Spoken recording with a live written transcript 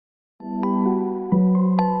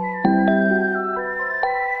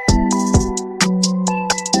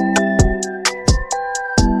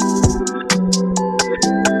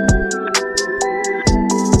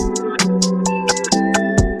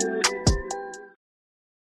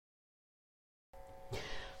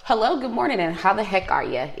Hello, good morning, and how the heck are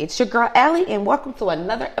you? It's your girl, Allie, and welcome to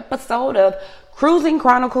another episode of Cruising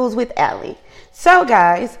Chronicles with Allie. So,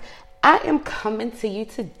 guys, I am coming to you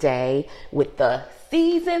today with the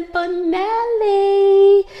season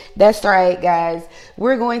finale. That's right, guys.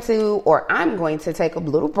 I'm going to take a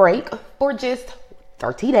little break for just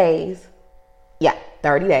 30 days. Yeah,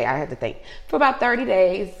 30 days. I had to think. For about 30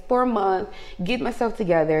 days, for a month, get myself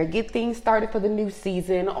together, get things started for the new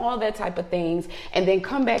season, all that type of things, and then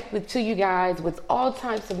come back to you guys with all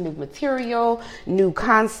types of new material, new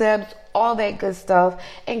concepts, all that good stuff.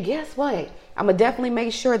 And guess what? I'm going to definitely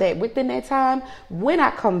make sure that within that time, when I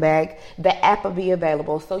come back, the app will be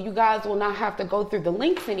available. So you guys will not have to go through the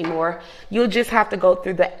links anymore. You'll just have to go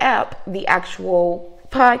through the app, the actual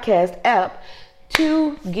podcast app,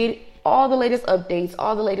 to get all the latest updates,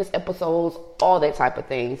 all the latest episodes, all that type of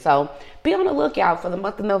thing. So be on the lookout for the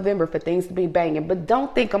month of November for things to be banging. But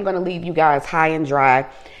don't think I'm going to leave you guys high and dry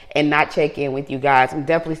and not check in with you guys. I'm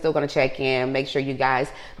definitely still going to check in. Make sure you guys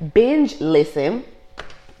binge listen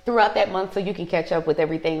throughout that month so you can catch up with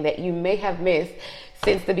everything that you may have missed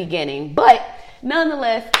since the beginning. But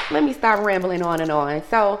nonetheless, let me stop rambling on and on.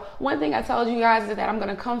 So one thing I told you guys is that I'm going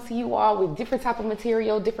to come to you all with different type of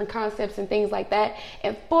material, different concepts and things like that.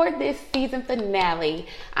 And for this season finale,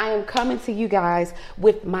 I am coming to you guys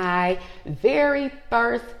with my very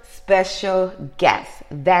first special guest.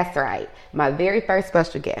 That's right. My very first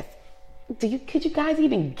special guest. Could you guys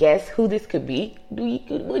even guess who this could be?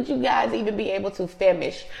 Would you guys even be able to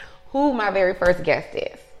famish who my very first guest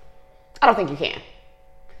is? I don't think you can.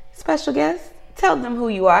 Special guest? Tell them who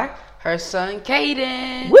you are. Her son,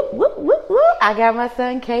 Caden. Whoop, whoop, whoop, whoop. I got my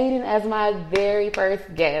son, Caden, as my very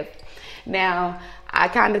first guest. Now, I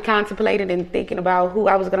kind of contemplated and thinking about who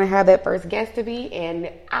I was going to have that first guest to be, and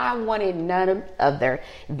I wanted none other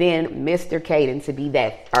than Mr. Caden to be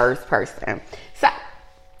that first person. So,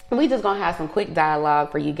 we just going to have some quick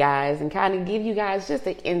dialogue for you guys and kind of give you guys just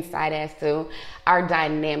an insight as to our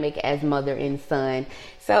dynamic as mother and son.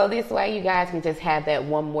 So this way you guys can just have that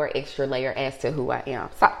one more extra layer as to who I am.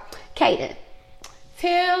 So, Caden,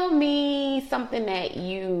 tell me something that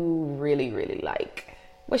you really, really like.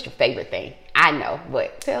 What's your favorite thing? I know,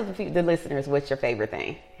 but tell the listeners what's your favorite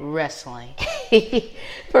thing. Wrestling.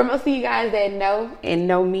 For most of you guys that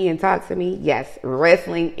know me and talk to me, yes,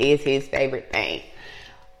 wrestling is his favorite thing.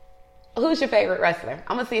 Who's your favorite wrestler?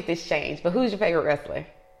 I'm going to see if this changed, but who's your favorite wrestler?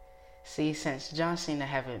 See, since John Cena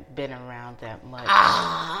haven't been around that much.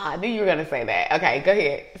 I knew you were going to say that. Okay, go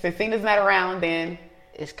ahead. Since Cena's not around, then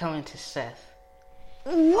it's coming to Seth.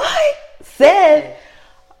 What? Seth?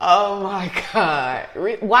 Oh my God.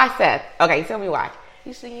 Why Seth? Okay, tell me why.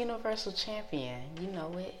 He's the Universal Champion. You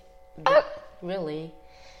know it. Really.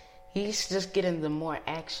 He's just getting the more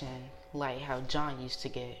action like how John used to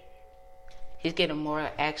get. He's getting more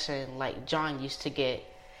action like John used to get.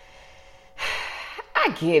 I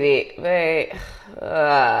get it, but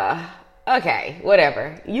okay,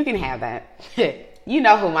 whatever. You can have that. You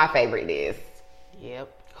know who my favorite is.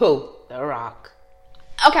 Yep. Who? The Rock.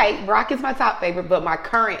 Okay, Rock is my top favorite, but my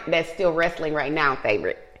current that's still wrestling right now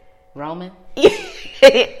favorite. Roman?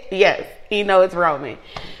 Yes, it's Roman.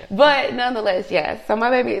 But nonetheless, yes. So my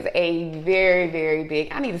baby is a very, very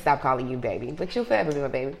big, I need to stop calling you baby, but you'll forever be my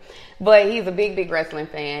baby. But he's a big, big wrestling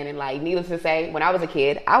fan. And like, needless to say, when I was a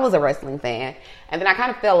kid, I was a wrestling fan. And then I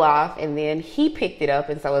kind of fell off and then he picked it up.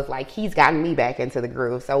 And so it's like, he's gotten me back into the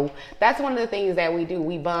groove. So that's one of the things that we do.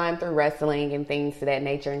 We bond through wrestling and things to that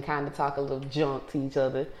nature and kind of talk a little junk to each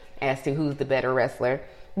other as to who's the better wrestler.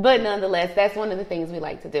 But nonetheless, that's one of the things we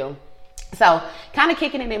like to do. So kind of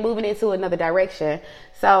kicking it and moving into another direction.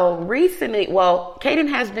 So recently, Caden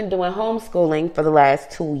has been doing homeschooling for the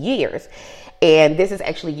last 2 years. And this is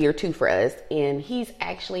actually year 2 for us. And he's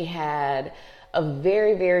actually had a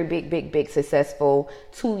very, very big successful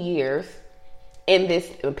 2 years in this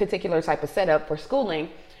particular type of setup for schooling.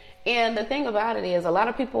 And the thing about it is a lot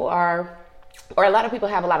of people have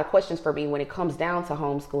a lot of questions for me when it comes down to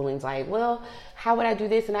homeschooling. It's like, well, how would I do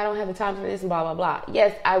this? And I don't have the time for this and blah, blah, blah.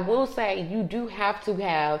 Yes, I will say you do have to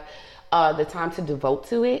have the time to devote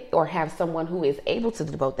to it or have someone who is able to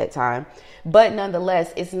devote that time. But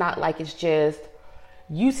nonetheless, it's not like it's just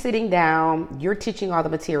you sitting down, you're teaching all the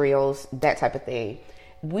materials, that type of thing.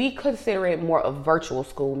 We consider it more of virtual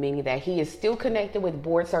school, meaning that he is still connected with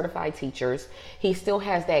board certified teachers. He still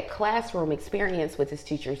has that classroom experience with his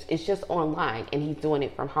teachers. It's just online and he's doing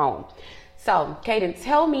it from home. So, Caden,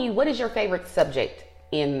 tell me, what is your favorite subject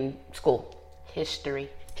in school? History.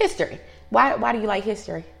 History. Why do you like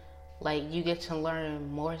history? Like, you get to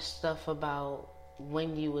learn more stuff about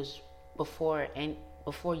when you was before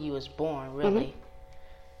you was born, really.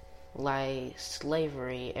 like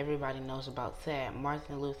slavery. Everybody knows about that.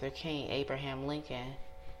 Martin Luther King, Abraham Lincoln.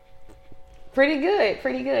 Pretty good,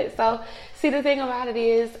 pretty good. So, see, the thing about it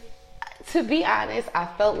is, to be honest, I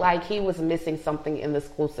felt like he was missing something in the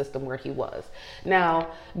school system where he was. Now,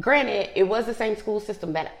 granted, it was the same school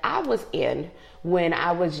system that I was in when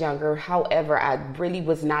I was younger. However, I really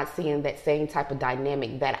was not seeing that same type of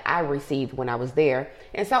dynamic that I received when I was there.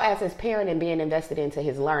 And so as his parent and being invested into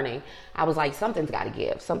his learning, I was like, something's got to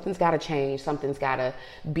give. Something's got to change. Something's got to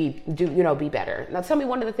be better. Now, tell me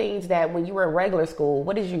one of the things that when you were in regular school,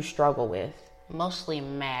 what did you struggle with? Mostly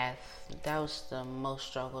math. That was the most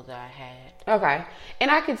struggle that I had. Okay.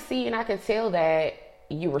 And I could see and I could tell that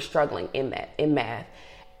you were struggling in math.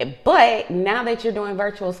 But now that you're doing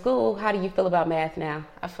virtual school, how do you feel about math now?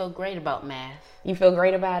 I feel great about math. You feel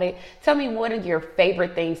great about it? Tell me, what are your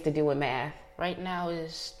favorite things to do in math? Right now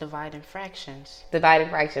is dividing fractions. Dividing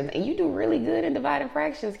fractions. And you do really good in dividing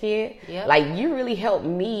fractions, kid. Yep. Like, you really helped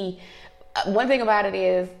me. One thing about it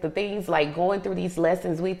is the things like going through these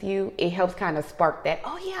lessons with you, it helps kind of spark that,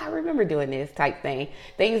 oh yeah, I remember doing this type thing.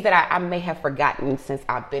 Things that I may have forgotten since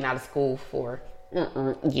I've been out of school for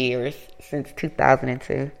years, since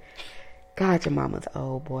 2002. God, your mama's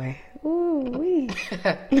old, boy. Ooh-wee.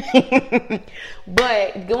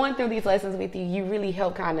 But going through these lessons with you, you really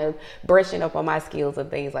help kind of brushing up on my skills and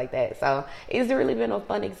things like that. So it's really been a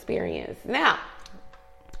fun experience. Now,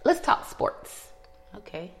 let's talk sports.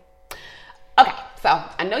 Okay. Okay, so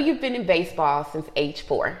I know you've been in baseball since age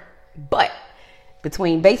 4, but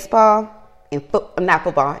between baseball and not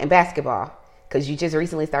football and basketball, because you just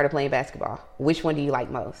recently started playing basketball, which one do you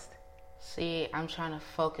like most? See, I'm trying to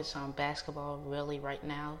focus on basketball really right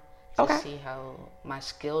now to see how my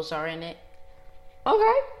skills are in it.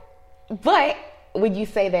 Okay, but would you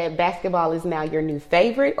say that basketball is now your new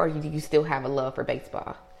favorite, or do you still have a love for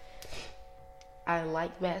baseball? I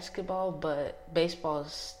like basketball, but baseball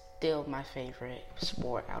is still my favorite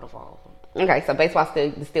sport out of all of them. Okay, so baseball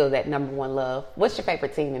still that number one love. What's your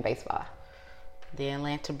favorite team in baseball? The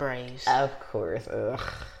Atlanta Braves. Of course. Ugh.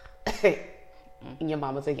 Your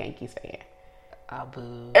mama's a Yankees fan.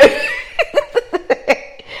 Boo.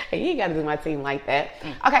 You ain't gotta do my team like that.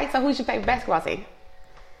 Okay, so who's your favorite basketball team?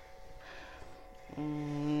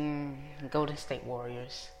 Golden State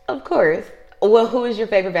Warriors. Of course. Well, who is your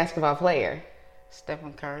favorite basketball player?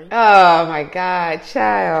 Stephen Curry. Oh my God,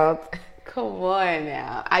 child. Come on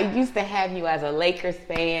now. I used to have you as a Lakers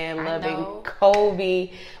fan, loving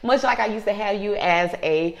Kobe, much like I used to have you as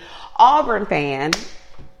a Auburn fan.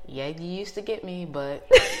 Yeah, you used to get me, but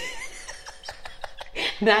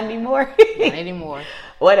not anymore. Not anymore.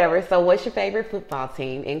 Whatever. So what's your favorite football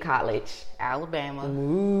team in college? Alabama.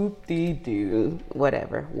 Whoop-dee-doo.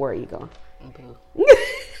 Whatever. Where are you going? Boo.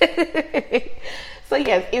 So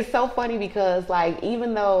yes, it's so funny because like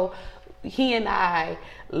even though he and I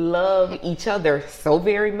love each other so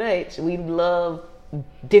very much, we love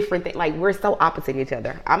different things. Like we're so opposite each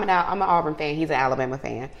other. I'm an Auburn fan. He's an Alabama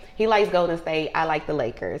fan. He likes Golden State. I like the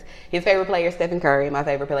Lakers. His favorite player is Stephen Curry. My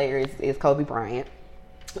favorite player is Kobe Bryant.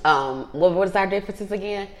 What is our differences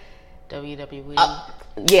again? WWE.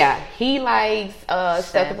 Yeah, he likes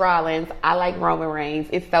Seth Rollins. I like Roman Reigns.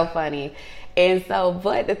 It's so funny. And so,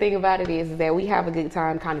 but the thing about it is that we have a good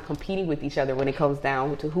time kind of competing with each other when it comes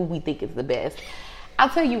down to who we think is the best. I'll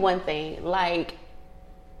tell you one thing, like,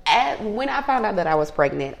 when I found out that I was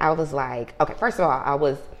pregnant, I was like, okay, first of all, I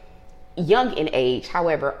was young in age,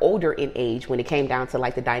 however, older in age when it came down to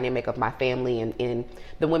like the dynamic of my family and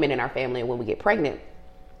the women in our family and when we get pregnant.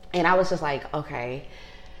 And I was just like, okay,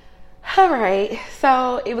 all right.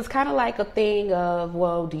 So it was kind of like a thing of,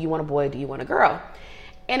 well, do you want a boy? Do you want a girl?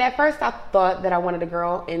 And at first I thought that I wanted a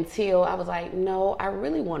girl until I was like, no, I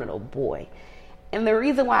really wanted a boy. And the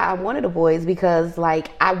reason why I wanted a boy is because like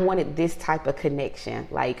I wanted this type of connection.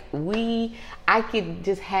 Like I could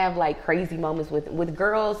just have like crazy moments with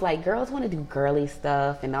girls. Like girls want to do girly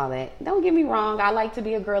stuff and all that. Don't get me wrong. I like to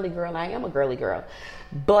be a girly girl. I am a girly girl.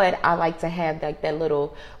 But I like to have like that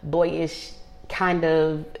little boyish kind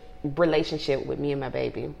of relationship with me and my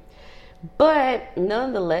baby. But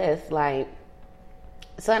nonetheless, like,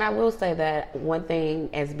 son, I will say that one thing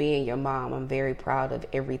as being your mom, I'm very proud of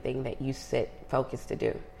everything that you set focus to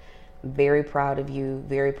do. Very proud of you.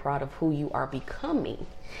 Very proud of who you are becoming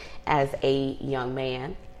as a young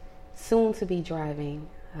man. Soon to be driving.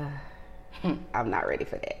 I'm not ready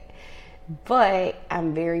for that. But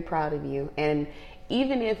I'm very proud of you. And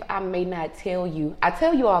even if I may not tell you, I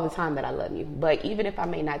tell you all the time that I love you, but even if I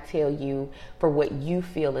may not tell you for what you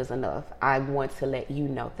feel is enough, I want to let you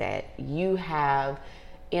know that you have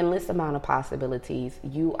endless amount of possibilities.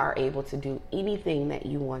 You are able to do anything that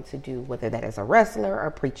you want to do, whether that is a wrestler or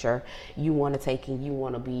a preacher you want to take, and you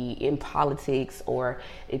want to be in politics, or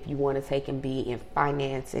if you want to take and be in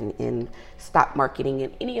finance and in stock marketing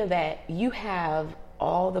and any of that. You have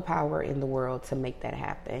all the power in the world to make that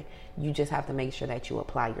happen. You just have to make sure that you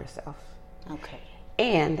apply yourself. Okay.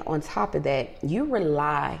 And on top of that, you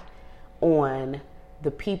rely on the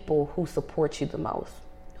people who support you the most.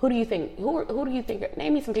 Who do you think,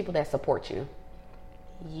 name me some people that support you.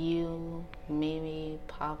 You, Mimi,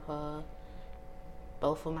 Papa,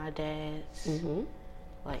 both of my dads,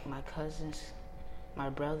 like my cousins, my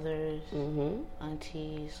brothers,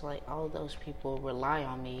 aunties, like all those people rely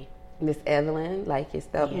on me. Miss Evelyn, like your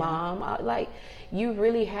stepmom, like you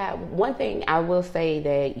really have, one thing I will say,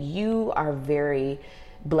 that you are very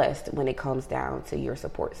blessed when it comes down to your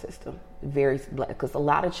support system. Very blessed, because a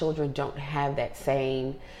lot of children don't have that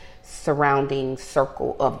same surrounding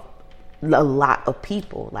circle of a lot of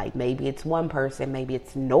people. Like maybe it's one person, maybe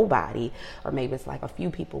it's nobody, or maybe it's like a few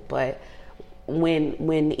people. But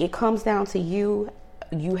when it comes down to you,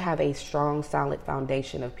 you have a strong, solid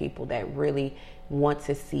foundation of people that really want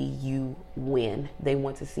to see you win. They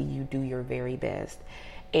want to see you do your very best,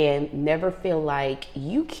 and never feel like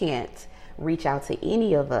you can't reach out to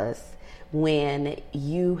any of us when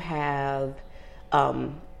you have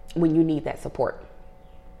when you need that support.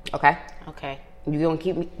 Okay You're gonna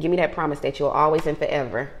give me that promise that you'll always and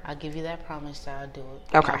forever. I'll give you that promise that I'll do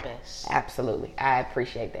it my best. Absolutely. I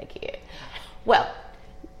appreciate that, kid. Well,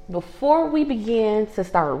 before we begin to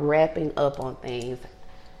start wrapping up on things,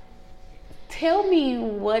 tell me,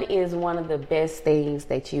 what is one of the best things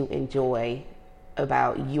that you enjoy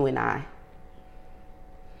about you and I?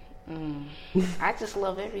 I just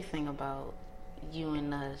love everything about you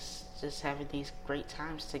and us, just having these great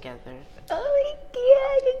times together. Oh my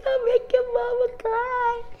God, you're gonna make your mama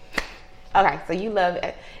cry. Okay, so you love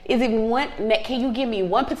it. Is it one, can you give me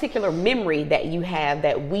one particular memory that you have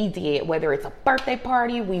that we did, whether it's a birthday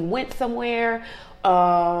party, we went somewhere,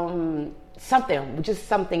 something, just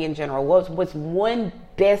something in general? What's one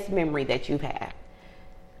best memory that you've had?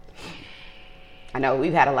 I know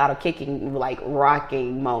we've had a lot of kicking, like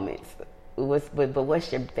rocking moments. But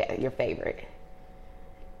what's your favorite?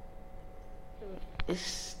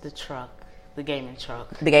 It's the truck, the gaming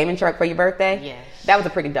truck. The gaming truck for your birthday? Yes. That was a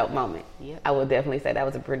pretty dope moment. Yep. I would definitely say that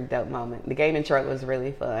was a pretty dope moment. The gaming truck was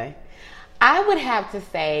really fun. I would have to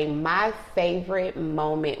say my favorite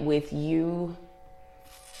moment with you.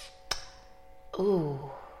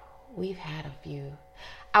 Ooh, we've had a few.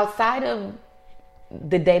 Outside of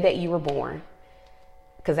the day that you were born,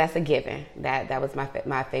 because that's a given. That was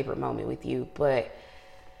my favorite moment with you. But,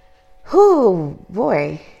 whoo,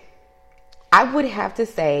 boy, I would have to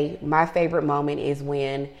say my favorite moment is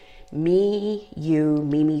when me, you,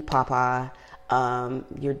 Mimi, Papa,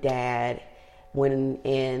 your dad, when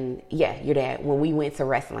we went to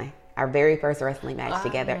wrestling, our very first wrestling match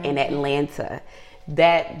together in Atlanta.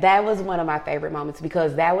 That was one of my favorite moments,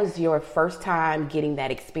 because that was your first time getting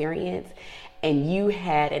that experience, and you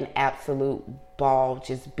had an absolute ball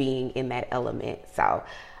just being in that element. So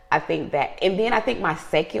I think that, and then I think my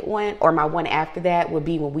second one, or my one after that, would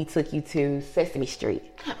be when we took you to Sesame Street.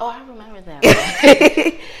 Oh, I remember that.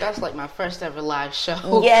 That was like my first ever live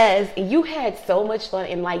show. Yes, you had so much fun,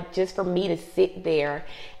 and like just for me to sit there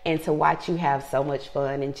and to watch you have so much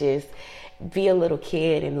fun and just be a little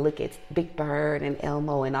kid and look at Big Bird and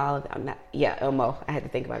Elmo and all of them. Elmo. I had to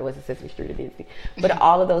think about it. It wasn't Sesame Street or Disney. But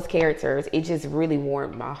all of those characters, it just really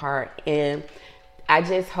warmed my heart. And I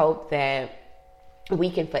just hope that we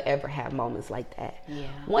can forever have moments like that. Yeah.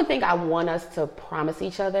 One thing I want us to promise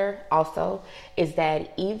each other also is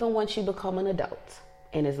that even once you become an adult,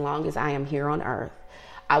 and as long as I am here on earth,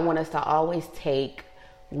 I want us to always take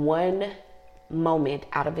one moment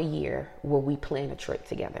out of a year where we plan a trip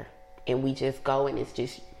together. And we just go, and it's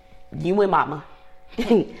just you and mama.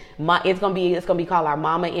 It's gonna be called our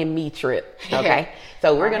mama and me trip. Okay.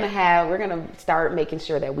 So we're gonna start making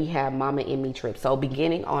sure that we have mama and me trip. So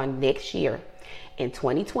beginning on next year in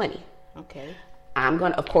 2020. Okay. I'm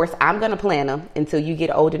gonna plan them until you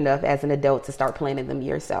get old enough as an adult to start planning them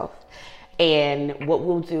yourself. And what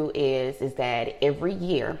we'll do is that every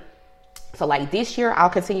year, so like this year, I'll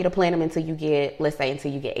continue to plan them until you get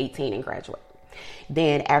 18 and graduate.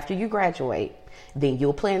 Then after you graduate, then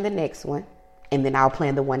you'll plan the next one, and then I'll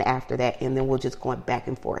plan the one after that, and then we'll just go back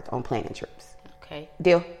and forth on planning trips. Okay.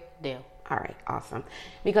 Deal? Deal. All right, awesome.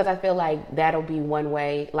 Because I feel like that'll be one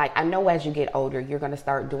way. Like, I know as you get older, you're going to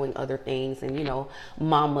start doing other things, and,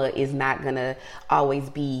 mama is not going to always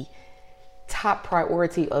be top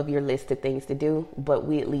priority of your list of things to do, but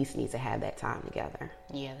we at least need to have that time together.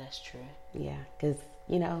 Yeah, that's true. Yeah, because,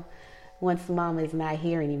 you know, once mama is not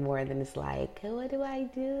here anymore, then it's like, what do I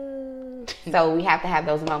do? So we have to have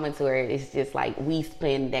those moments where it's just like we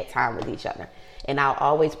spend that time with each other. And I'll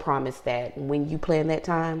always promise that when you plan that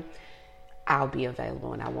time, I'll be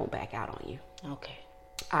available and I won't back out on you. Okay.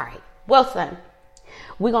 All right. Well, son,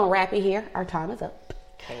 we're going to wrap it here. Our time is up.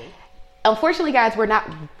 Okay. Unfortunately, guys, we're not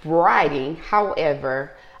riding.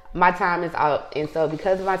 However, my time is up. And so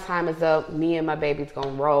because my time is up, me and my baby's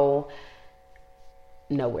going to roll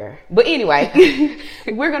nowhere. But anyway,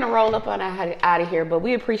 we're going to roll up on out of here. But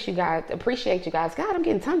we appreciate you guys. God, I'm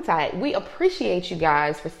getting tongue tied. We appreciate you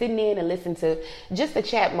guys for sitting in and listening to just a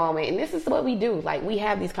chat moment. And this is what we do. Like, we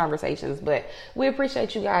have these conversations, but we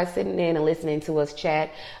appreciate you guys sitting in and listening to us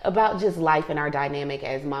chat about just life and our dynamic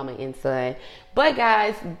as mama and son. But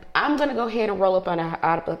guys, I'm going to go ahead and roll up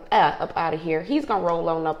out of here. He's going to roll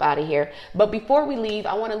on up out of here. But before we leave,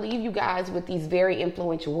 I want to leave you guys with these very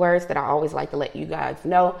influential words that I always like to let you guys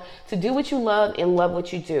know. To do what you love and love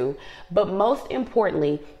what you do. But most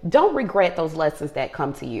importantly, don't regret those lessons that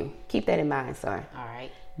come to you. Keep that in mind, son. All right.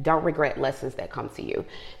 Don't regret lessons that come to you.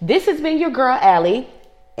 This has been your girl, Allie.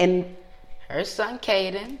 And her son,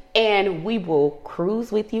 Caden. And we will cruise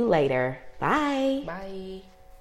with you later. Bye. Bye.